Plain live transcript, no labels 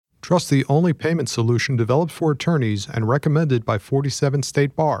Trust the only payment solution developed for attorneys and recommended by 47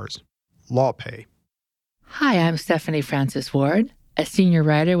 state bars. LawPay. Hi, I'm Stephanie Francis Ward, a senior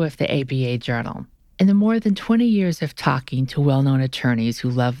writer with the ABA Journal. In the more than 20 years of talking to well-known attorneys who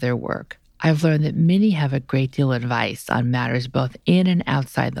love their work, I've learned that many have a great deal of advice on matters both in and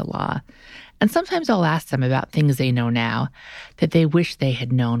outside the law. And sometimes I'll ask them about things they know now that they wish they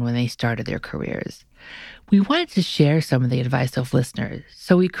had known when they started their careers. We wanted to share some of the advice of listeners,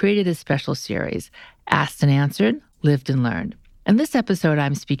 so we created a special series, Asked and Answered, Lived and Learned. In this episode,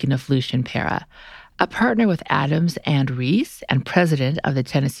 I'm speaking of Lucian Pera, a partner with Adams and Reese and president of the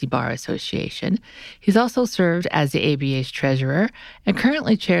Tennessee Bar Association. He's also served as the ABA's treasurer and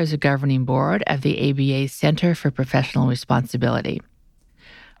currently chairs the governing board of the ABA's Center for Professional Responsibility.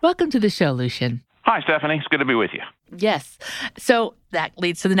 Welcome to the show, Lucian. Hi, Stephanie. It's good to be with you. Yes. So that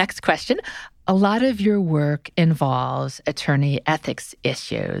leads to the next question. A lot of your work involves attorney ethics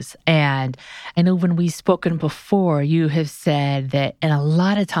issues. And I know when we've spoken before, you have said that in a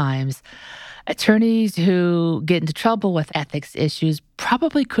lot of times, attorneys who get into trouble with ethics issues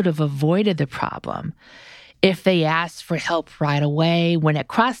probably could have avoided the problem if they asked for help right away when it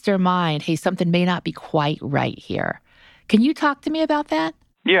crossed their mind, hey, something may not be quite right here. Can you talk to me about that?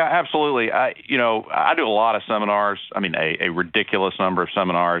 Yeah, absolutely. I do a lot of seminars. I mean, a ridiculous number of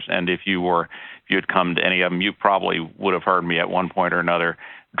seminars. And if you had come to any of them, you probably would have heard me at one point or another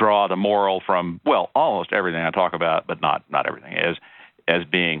draw the moral from, well, almost everything I talk about, but not everything, as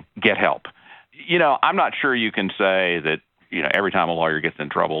being get help. I'm not sure you can say that, every time a lawyer gets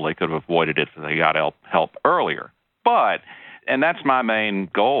in trouble, they could have avoided it if they got help earlier. And that's my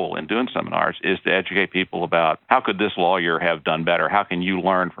main goal in doing seminars, is to educate people about how could this lawyer have done better? How can you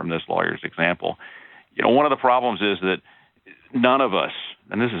learn from this lawyer's example? One of the problems is that none of us,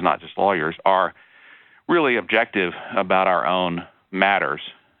 and this is not just lawyers, are really objective about our own matters.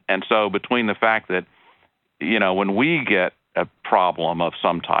 And so between the fact that, when we get a problem of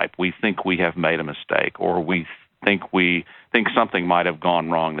some type, we think we have made a mistake, or we think something might have gone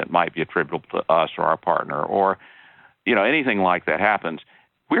wrong that might be attributable to us or our partner, or anything like that happens,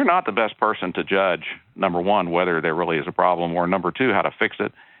 we're not the best person to judge, number one, whether there really is a problem, or number two, how to fix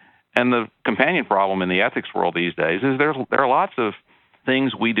it. And the companion problem in the ethics world these days is there are lots of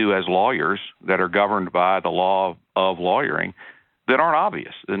things we do as lawyers that are governed by the law of lawyering that aren't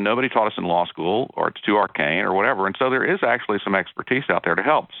obvious, and nobody taught us in law school, or it's too arcane or whatever. And so there is actually some expertise out there to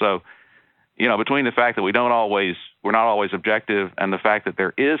help. So, between the fact that we're not always objective and the fact that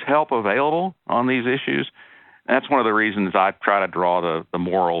there is help available on these issues, that's one of the reasons I try to draw the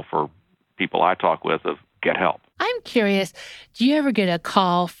moral for people I talk with of get help. I'm curious, do you ever get a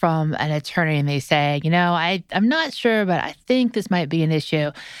call from an attorney and they say, I'm not sure, but I think this might be an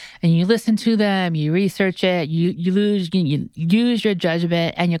issue. And you listen to them, you research it, you use your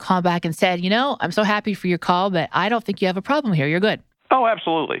judgment, and you call back and said, I'm so happy for your call, but I don't think you have a problem here. You're good. Oh,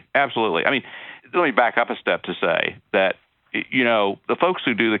 absolutely. Absolutely. I mean, let me back up a step to say that the folks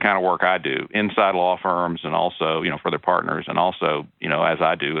who do the kind of work I do inside law firms, and also, for their partners, and also, as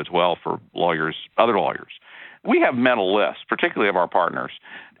I do as well for other lawyers, we have mental lists, particularly of our partners.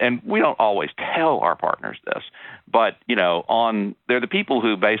 And we don't always tell our partners this, but, they're the people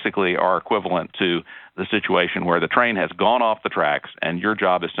who basically are equivalent to the situation where the train has gone off the tracks and your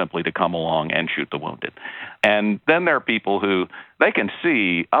job is simply to come along and shoot the wounded. And then there are people who they can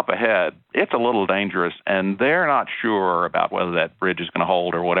see up ahead, it's a little dangerous, and they're not sure about whether that bridge is going to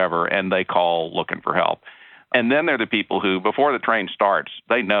hold or whatever, and they call looking for help. And then there are the people who, before the train starts,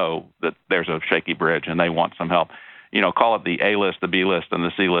 they know that there's a shaky bridge and they want some help. Call it the A list, the B list, and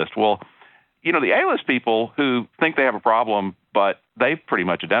the C list. Well, the A list people who think they have a problem, but they've pretty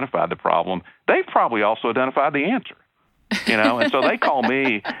much identified the problem, they've probably also identified the answer. And so they call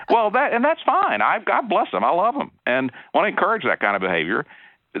me. Well, that's fine. God bless them. I love them, and want to encourage that kind of behavior.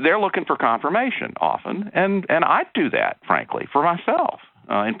 They're looking for confirmation often, and I do that, frankly, for myself,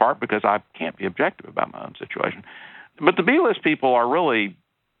 in part because I can't be objective about my own situation. But the B-list people are really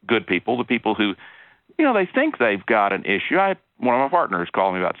good people, the people who, they think they've got an issue. One of my partners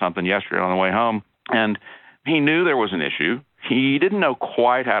called me about something yesterday on the way home, and he knew there was an issue. He didn't know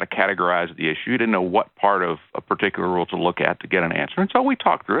quite how to categorize the issue. He didn't know what part of a particular rule to look at to get an answer. And so we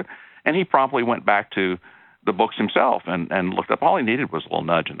talked through it, and he promptly went back to the books himself and looked up. All he needed was a little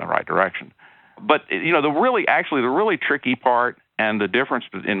nudge in the right direction. But, the really tricky part, and the difference,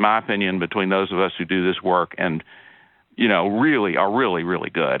 in my opinion, between those of us who do this work and, really are really,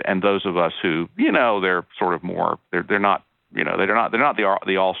 really good, and those of us who, they're sort of more, they're not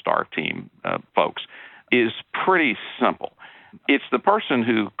the all-star team folks, is pretty simple. It's the person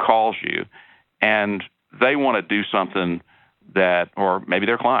who calls you and they want to do something or maybe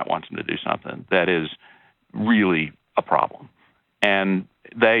their client wants them to do something that is really a problem. And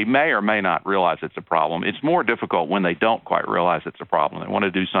they may or may not realize it's a problem. It's more difficult when they don't quite realize it's a problem. They want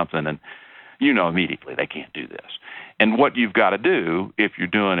to do something and immediately they can't do this. And what you've got to do, if you're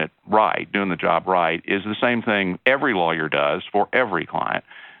doing it right, doing the job right, is the same thing every lawyer does for every client,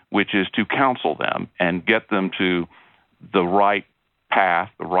 which is to counsel them and get them to the right path,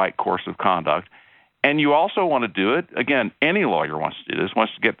 the right course of conduct. And you also want to do it, again, any lawyer wants to do this,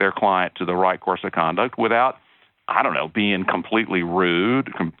 wants to get their client to the right course of conduct without, being completely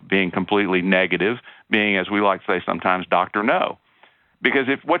rude, being completely negative, being, as we like to say sometimes, Dr. No. Because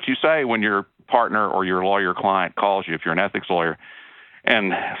if what you say when your partner or your lawyer client calls you, if you're an ethics lawyer,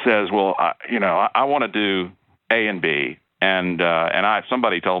 and says, well, I want to do A and B, and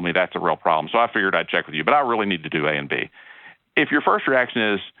somebody told me that's a real problem, so I figured I'd check with you, but I really need to do A and B. If your first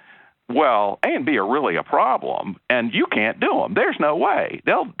reaction is, well, A and B are really a problem, and you can't do them. There's no way.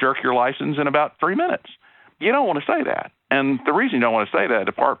 They'll jerk your license in about 3 minutes. You don't want to say that. And the reason you don't want to say that,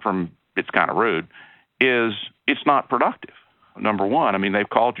 apart from it's kind of rude, is it's not productive. Number one, they've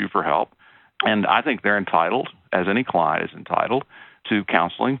called you for help, and I think they're entitled, as any client is entitled, to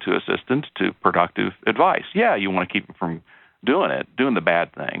counseling, to assistance, to productive advice. Yeah, you want to keep them from doing the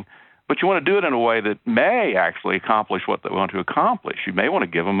bad thing, but you want to do it in a way that may actually accomplish what they want to accomplish. You may want to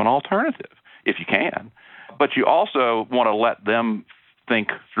give them an alternative, if you can, but you also want to let them think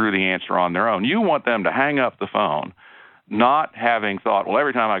through the answer on their own. You want them to hang up the phone, not having thought, well,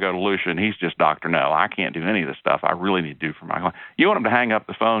 every time I go to Lucian, he's just Dr. No. I can't do any of the stuff I really need to do for my client. You want them to hang up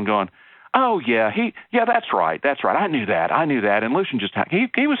the phone going, oh, yeah, that's right. I knew that. And Lucian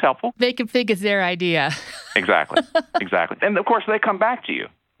he was helpful. They can think it's their idea. Exactly. And, of course, they come back to you,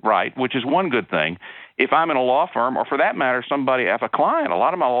 right, which is one good thing. If I'm in a law firm, or for that matter, a client, a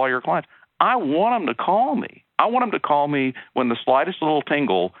lot of my lawyer clients, I want them to call me. I want them to call me when the slightest little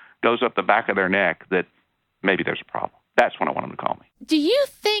tingle goes up the back of their neck that maybe there's a problem. That's when I want them to call me. Do you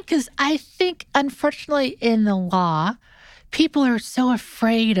think, because I think, unfortunately, in the law, people are so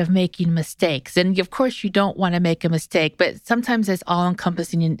afraid of making mistakes. And, of course, you don't want to make a mistake, but sometimes it's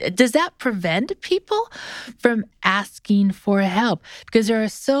all-encompassing. Does that prevent people from asking for help? Because they're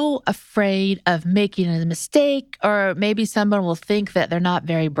so afraid of making a mistake, or maybe someone will think that they're not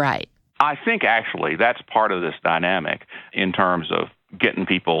very bright. I think, actually, that's part of this dynamic in terms of getting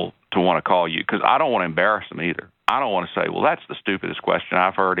people to want to call you, because I don't want to embarrass them either. I don't want to say, well, that's the stupidest question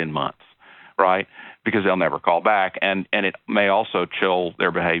I've heard in months, right? Because they'll never call back, and it may also chill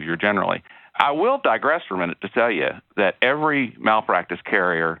their behavior generally. I will digress for a minute to tell you that every malpractice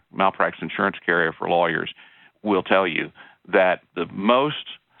insurance carrier for lawyers will tell you that the most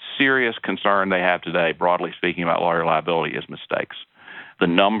serious concern they have today, broadly speaking, about lawyer liability is mistakes.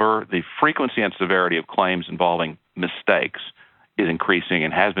 The frequency and severity of claims involving mistakes is increasing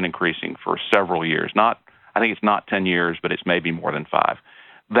and has been increasing for several years. I think it's not 10 years, but it's maybe more than 5.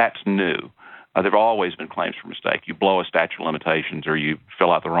 That's new. There have always been claims for mistake. You blow a statute of limitations, or you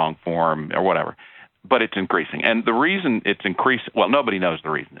fill out the wrong form, or whatever. But it's increasing. And the reason it's increasing, well, nobody knows the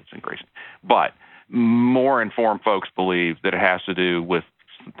reason it's increasing. But more informed folks believe that it has to do with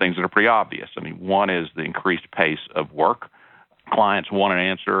things that are pretty obvious. One is the increased pace of work. Clients want an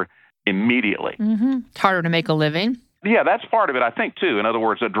answer immediately. Mm-hmm. It's harder to make a living. Yeah, that's part of it, I think, too. In other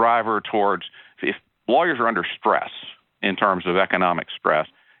words, a driver towards, if lawyers are under stress in terms of economic stress,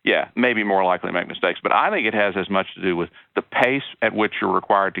 yeah, maybe more likely to make mistakes. But I think it has as much to do with the pace at which you're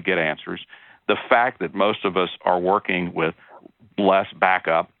required to get answers, the fact that most of us are working with less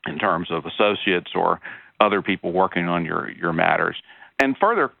backup in terms of associates or other people working on your matters. And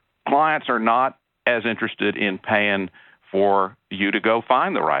further, clients are not as interested in paying for you to go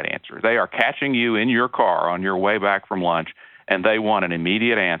find the right answer. They are catching you in your car on your way back from lunch, and they want an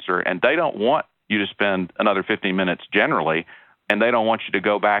immediate answer, and they don't want you to spend another 15 minutes generally, and they don't want you to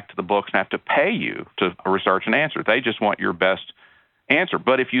go back to the books and have to pay you to research an answer. They just want your best answer.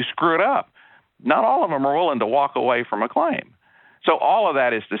 But if you screw it up, not all of them are willing to walk away from a claim. So all of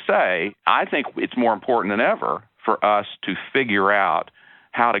that is to say, I think it's more important than ever for us to figure out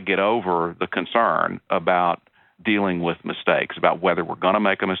how to get over the concern about dealing with mistakes, about whether we're going to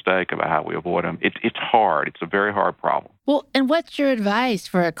make a mistake, about how we avoid them. It's hard. It's a very hard problem. Well, and what's your advice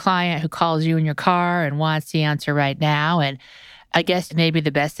for a client who calls you in your car and wants the answer right now? And I guess maybe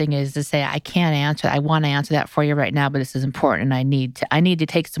the best thing is to say, I can't answer. I want to answer that for you right now, but this is important, and I need to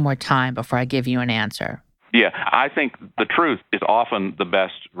take some more time before I give you an answer. Yeah, I think the truth is often the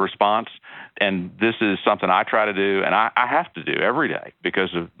best response, and this is something I try to do, and I have to do every day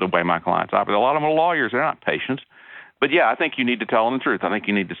because of the way my clients operate. A lot of them are lawyers; they're not patients. But yeah, I think you need to tell them the truth. I think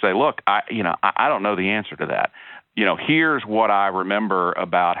you need to say, look, I don't know the answer to that. here's what I remember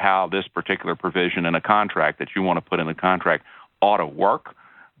about how this particular provision in a contract that you want to put in the contract ought to work,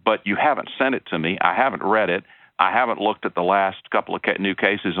 but you haven't sent it to me. I haven't read it. I haven't looked at the last couple of new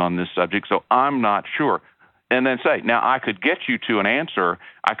cases on this subject, so I'm not sure. And then say, now I could get you to an answer.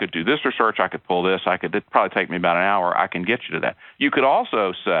 I could do this research. I could pull this. It'd probably take me about an hour. I can get you to that. You could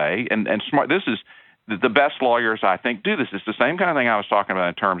also say, and smart. This is the best lawyers, I think, do this. It's the same kind of thing I was talking about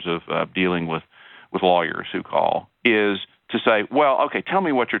in terms of dealing with lawyers who call, is to say, well, okay, tell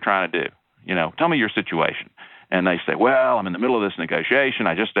me what you're trying to do. Tell me your situation. And they say, well, I'm in the middle of this negotiation.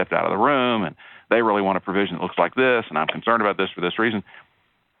 I just stepped out of the room, and they really want a provision that looks like this, and I'm concerned about this for this reason.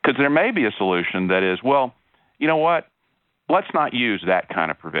 Because there may be a solution that is, well, you know what? Let's not use that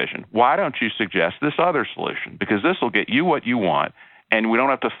kind of provision. Why don't you suggest this other solution? Because this will get you what you want, and we don't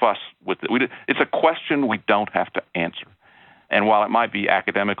have to fuss with it. It's a question we don't have to answer. And while it might be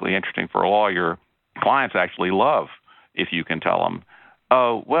academically interesting for a lawyer, clients actually love if you can tell them,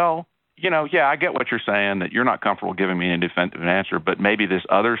 oh, well, yeah, I get what you're saying, that you're not comfortable giving me an definitive answer, but maybe this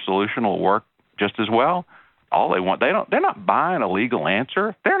other solution will work just as well. All they want, they're not buying a legal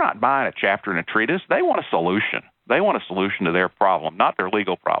answer. They're not buying a chapter in a treatise. They want a solution. They want a solution to their problem, not their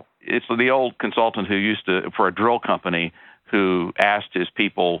legal problem. It's the old consultant who used to, for a drill company, who asked his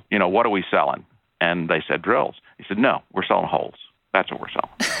people, what are we selling? And they said drills. He said, no, we're selling holes. That's what we're selling.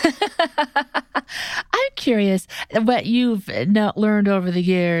 I'm curious, what you've learned over the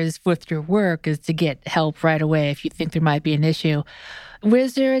years with your work is to get help right away if you think there might be an issue.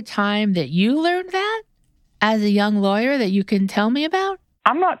 Was there a time that you learned that as a young lawyer that you can tell me about?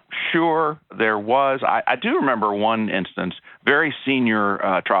 I'm not sure there was. I do remember one instance, very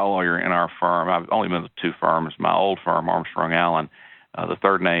senior trial lawyer in our firm. I've only been with two firms. My old firm, Armstrong Allen, the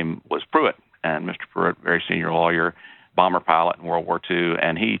third name was Pruitt. And Mr. Pruitt, very senior lawyer, bomber pilot in World War II,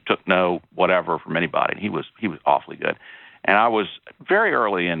 and he took no whatever from anybody. He was awfully good. And I was very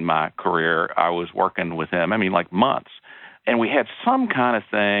early in my career, I was working with him, like months. And we had some kind of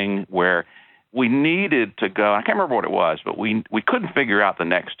thing where we needed to go, I can't remember what it was, but we couldn't figure out the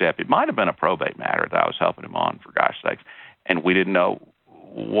next step. It might have been a probate matter that I was helping him on, for gosh sakes, and we didn't know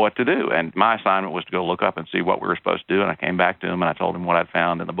what to do. And my assignment was to go look up and see what we were supposed to do, and I came back to him and I told him what I'd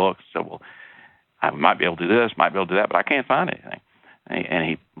found in the books. So, well, I might be able to do this, might be able to do that, but I can't find anything. And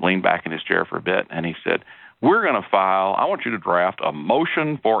he leaned back in his chair for a bit, and he said, we're going to file, I want you to draft a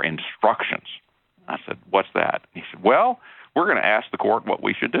motion for instructions. I said, what's that? He said, well, we're going to ask the court what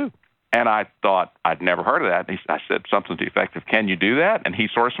we should do. And I thought, I'd never heard of that. I said something to the effect of, can you do that? And he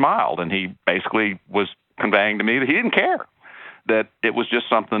sort of smiled, and he basically was conveying to me that he didn't care, that it was just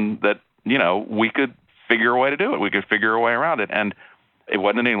something that, we could figure a way to do it. We could figure a way around it. And it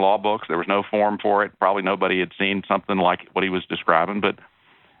wasn't in any law books. There was no form for it. Probably nobody had seen something like what he was describing. But,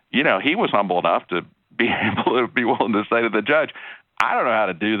 he was humble enough to be able to be willing to say to the judge, I don't know how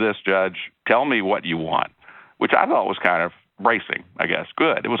to do this, Judge. Tell me what you want, which I thought was kind of bracing, I guess.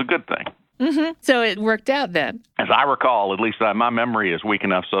 Good. It was a good thing. Mm-hmm. So it worked out then. As I recall, at least my memory is weak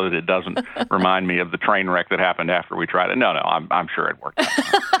enough so that it doesn't remind me of the train wreck that happened after we tried it. No, I'm sure it worked out.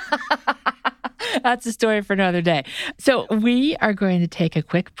 That's a story for another day. So we are going to take a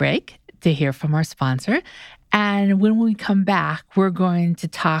quick break to hear from our sponsor. And when we come back, we're going to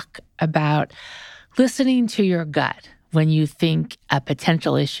talk about listening to your gut when you think a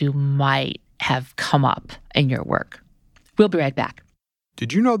potential issue might have come up in your work. We'll be right back.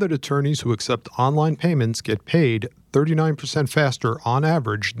 Did you know that attorneys who accept online payments get paid 39% faster on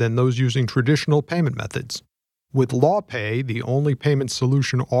average than those using traditional payment methods? With LawPay, the only payment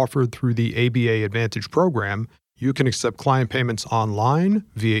solution offered through the ABA Advantage program, you can accept client payments online,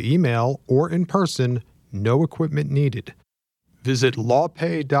 via email, or in person, no equipment needed. Visit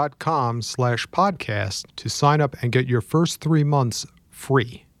lawpay.com/podcast to sign up and get your first 3 months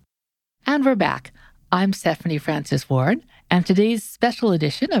free. And we're back. I'm Stephanie Francis Ward, and today's special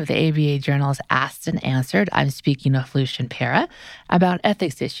edition of the ABA Journal's Asked and Answered, I'm speaking with Lucian Pera about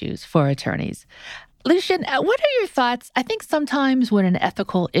ethics issues for attorneys. Lucian, what are your thoughts? I think sometimes when an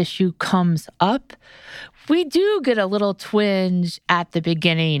ethical issue comes up, we do get a little twinge at the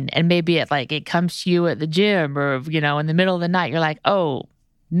beginning, and maybe it comes to you at the gym or, in the middle of the night, you're like, oh,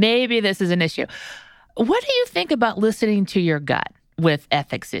 maybe this is an issue. What do you think about listening to your gut with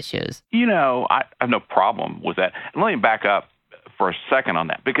ethics issues? I have no problem with that. And let me back up for a second on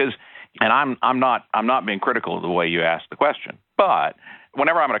that, because, and I'm not being critical of the way you asked the question, but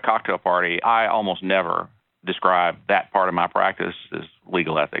whenever I'm at a cocktail party, I almost never describe that part of my practice as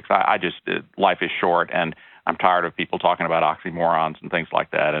legal ethics. I just, life is short, and I'm tired of people talking about oxymorons and things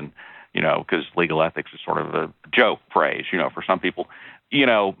like that. And, because legal ethics is sort of a joke phrase, for some people.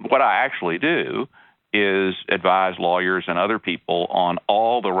 What I actually do is advise lawyers and other people on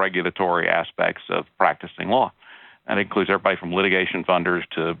all the regulatory aspects of practicing law. That includes everybody from litigation funders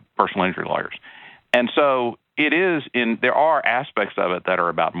to personal injury lawyers. And so there are aspects of it that are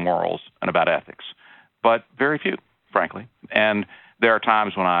about morals and about ethics, but very few, frankly. And there are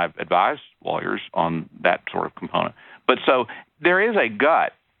times when I've advised lawyers on that sort of component. But so there is a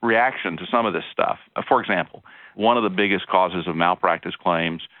gut reaction to some of this stuff. For example, one of the biggest causes of malpractice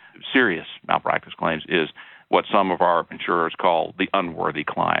claims, serious malpractice claims, is what some of our insurers call the unworthy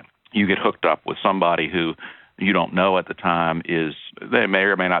client. You get hooked up with somebody who you don't know at the time they may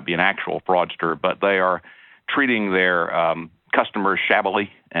or may not be an actual fraudster, but they are treating their customers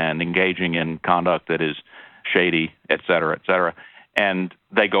shabbily and engaging in conduct that is shady, et cetera, et cetera. And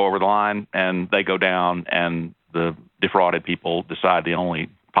they go over the line and they go down, and the defrauded people decide the only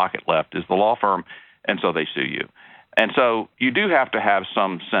pocket left is the law firm, and so they sue you. And so you do have to have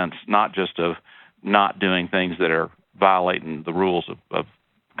some sense, not just of not doing things that are violating the rules of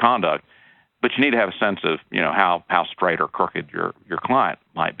conduct, but you need to have a sense of, how straight or crooked your client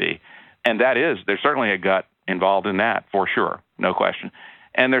might be. And there's certainly a gut involved in that, for sure, no question.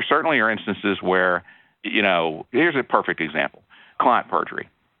 And there certainly are instances where, here's a perfect example. Client perjury.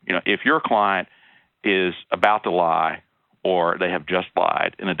 If your client is about to lie or they have just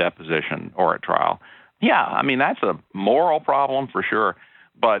lied in a deposition or at trial, that's a moral problem for sure.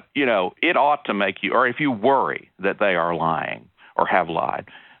 But, it ought to make you, or if you worry that they are lying or have lied,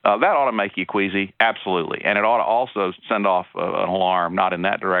 that ought to make you queasy, absolutely. And it ought to also send off an alarm, not in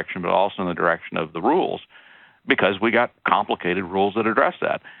that direction, but also in the direction of the rules, because we got complicated rules that address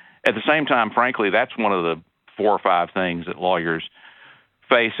that. At the same time, frankly, that's one of the 4 or 5 things that lawyers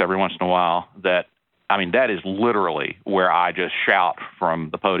face every once in a while that is literally where I just shout from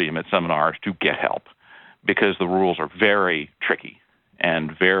the podium at seminars to get help, because the rules are very tricky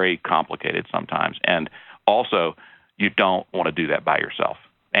and very complicated sometimes. And also, you don't want to do that by yourself.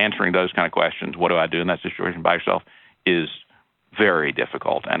 Answering those kind of questions, what do I do in that situation by yourself, is very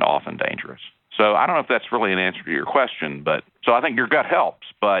difficult and often dangerous. So I don't know if that's really an answer to your question, but so I think your gut helps.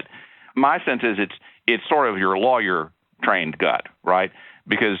 But my sense is it's sort of your lawyer-trained gut, right?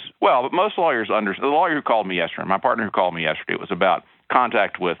 Because, most lawyers understand. The lawyer who called me yesterday, my partner who called me yesterday, it was about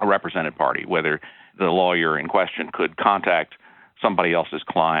contact with a represented party, whether the lawyer in question could contact somebody else's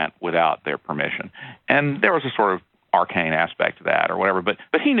client without their permission. And there was a sort of arcane aspect to that or whatever, but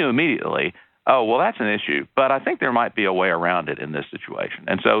he knew immediately, oh, well, that's an issue, but I think there might be a way around it in this situation.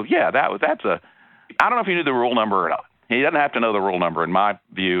 And so, I don't know if he knew the rule number or not. He doesn't have to know the rule number. In my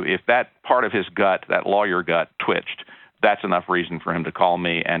view, if that part of his gut, that lawyer gut, twitched, that's enough reason for him to call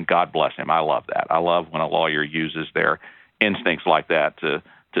me, and God bless him. I love that. I love when a lawyer uses their instincts like that to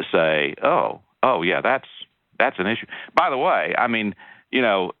say, oh, yeah, that's an issue. By the way,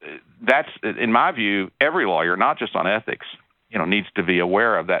 that's, in my view, every lawyer, not just on ethics, needs to be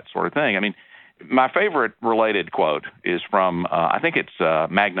aware of that sort of thing. My favorite related quote is from, I think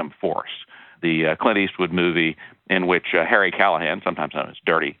it's Magnum Force, the Clint Eastwood movie in which Harry Callahan, sometimes known as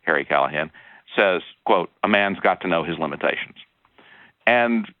Dirty Harry Callahan, says, quote, "A man's got to know his limitations."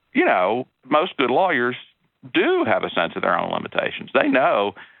 And, most good lawyers do have a sense of their own limitations. They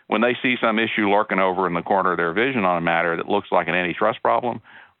know when they see some issue lurking over in the corner of their vision on a matter that looks like an antitrust problem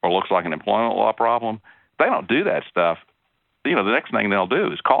or looks like an employment law problem, they don't do that stuff. The next thing they'll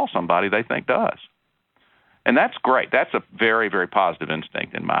do is call somebody they think does. And that's great. That's a very, very positive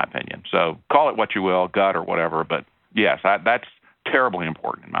instinct, in my opinion. So call it what you will, gut or whatever, but yes, that's terribly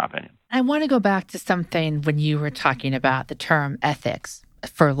important, in my opinion. I want to go back to something when you were talking about the term ethics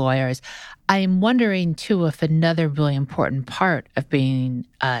for lawyers. I'm wondering, too, if another really important part of being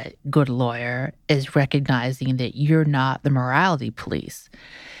a good lawyer is recognizing that you're not the morality police,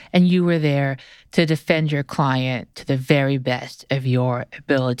 and you were there to defend your client to the very best of your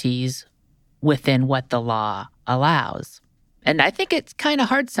abilities within what the law allows. And I think it's kind of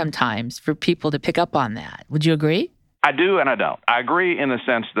hard sometimes for people to pick up on that. Would you agree? I do and I don't. I agree in the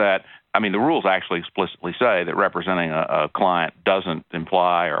sense that, the rules actually explicitly say that representing a client doesn't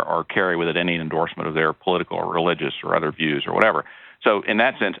imply or carry with it any endorsement of their political or religious or other views or whatever. So in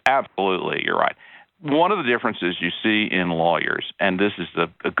that sense, absolutely, you're right. One of the differences you see in lawyers, and this is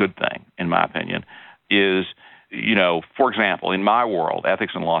a good thing, in my opinion, is, for example, in my world,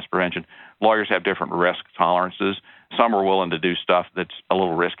 ethics and loss prevention, lawyers have different risk tolerances. Some are willing to do stuff that's a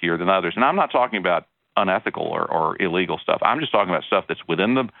little riskier than others. And I'm not talking about unethical or illegal stuff. I'm just talking about stuff that's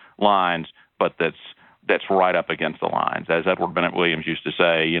within the lines, but that's right up against the lines. As Edward Bennett Williams used to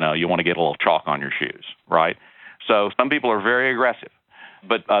say, you want to get a little chalk on your shoes, right? So some people are very aggressive,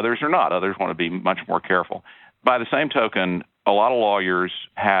 but others are not. Others want to be much more careful. By the same token, a lot of lawyers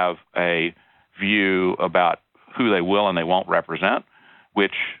have a view about who they will and they won't represent,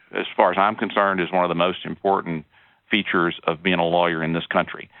 which, as far as I'm concerned, is one of the most important features of being a lawyer in this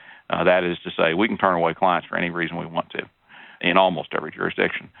country. That is to say, we can turn away clients for any reason we want to in almost every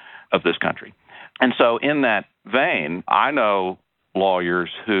jurisdiction of this country. And so in that vein, I know lawyers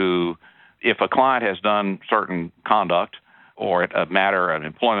who, if a client has done certain conduct or a matter, an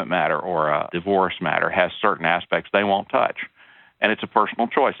employment matter or a divorce matter, has certain aspects they won't touch. And it's a personal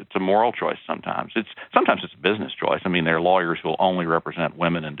choice. It's a moral choice sometimes. Sometimes it's a business choice. I mean, there are lawyers who will only represent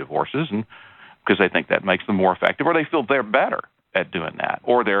women in divorces and because they think that makes them more effective, or they feel they're better at doing that,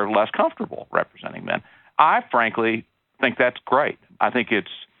 or they're less comfortable representing men. I frankly think that's great. I think it's,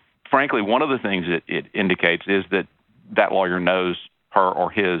 frankly, one of the things it indicates is that that lawyer knows her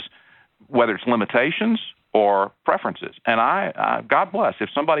or his, whether it's limitations or preferences. And I God bless, if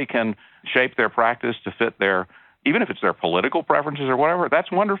somebody can shape their practice to fit their, even if it's their political preferences or whatever,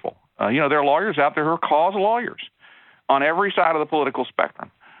 that's wonderful. There are lawyers out there who are cause lawyers on every side of the political spectrum.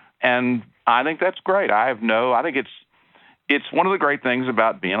 And I think that's great. I think it's one of the great things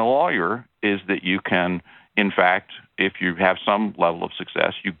about being a lawyer is that you can, in fact, if you have some level of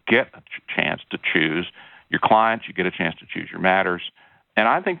success, you get a chance to choose your clients, you get a chance to choose your matters. And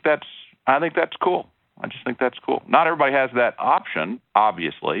I think that's cool. I just think that's cool. Not everybody has that option,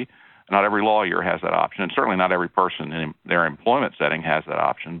 obviously. Not every lawyer has that option, and certainly not every person in their employment setting has that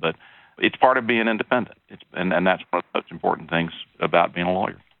option, but it's part of being independent. And that's one of the most important things about being a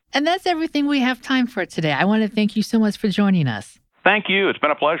lawyer. And that's everything we have time for today. I want to thank you so much for joining us. Thank you. It's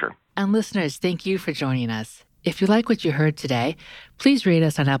been a pleasure. And listeners, thank you for joining us. If you like what you heard today, please rate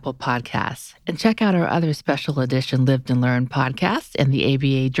us on Apple Podcasts and check out our other special edition Lived and Learned podcasts and the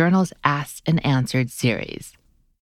ABA Journal's Asked and Answered series.